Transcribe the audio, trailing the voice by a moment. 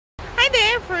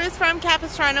Hi, Forouz from Capo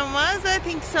Mazda.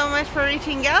 Thanks so much for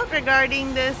reaching out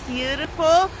regarding this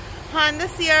beautiful Honda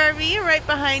CR-V right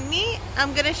behind me.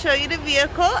 I'm going to show you the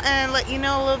vehicle and let you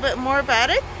know a little bit more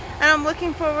about it. And I'm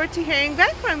looking forward to hearing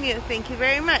back from you. Thank you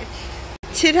very much.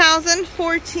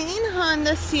 2014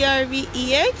 Honda CR-V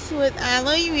EX with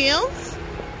alloy wheels.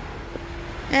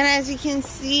 And as you can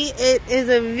see, it is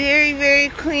a very, very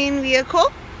clean vehicle.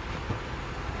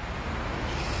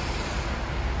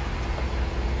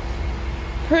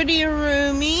 Pretty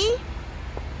roomy.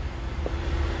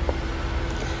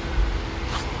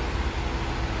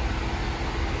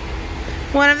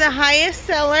 One of the highest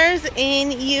sellers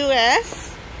in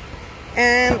US.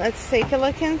 And let's take a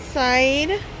look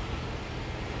inside.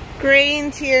 Gray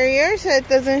interior, so it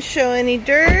doesn't show any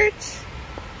dirt.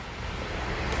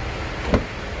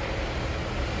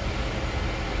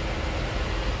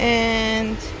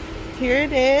 And here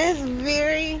it is.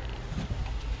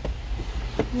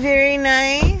 Very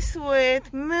nice with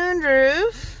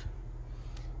moonroof.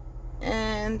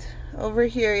 And over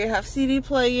here you have CD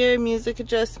player, music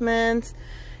adjustments,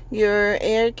 your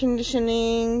air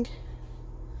conditioning,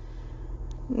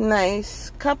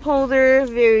 nice cup holder,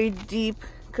 very deep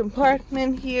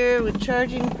compartment here with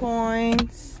charging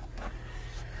points.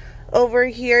 Over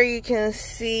here you can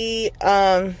see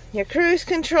your cruise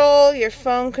control, your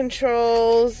phone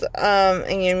controls,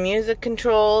 and your music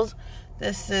controls.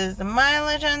 This is the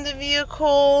mileage on the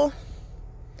vehicle.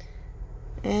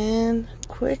 And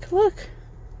quick look.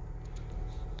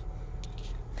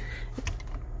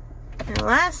 And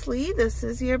lastly, this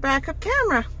is your backup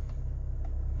camera.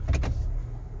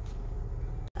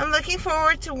 I'm looking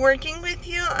forward to working with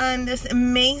you on this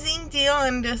amazing deal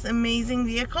and this amazing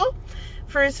vehicle.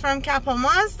 Forouz from Capo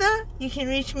Mazda. You can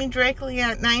reach me directly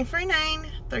at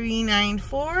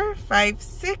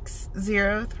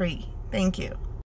 949-394-5603. Thank you.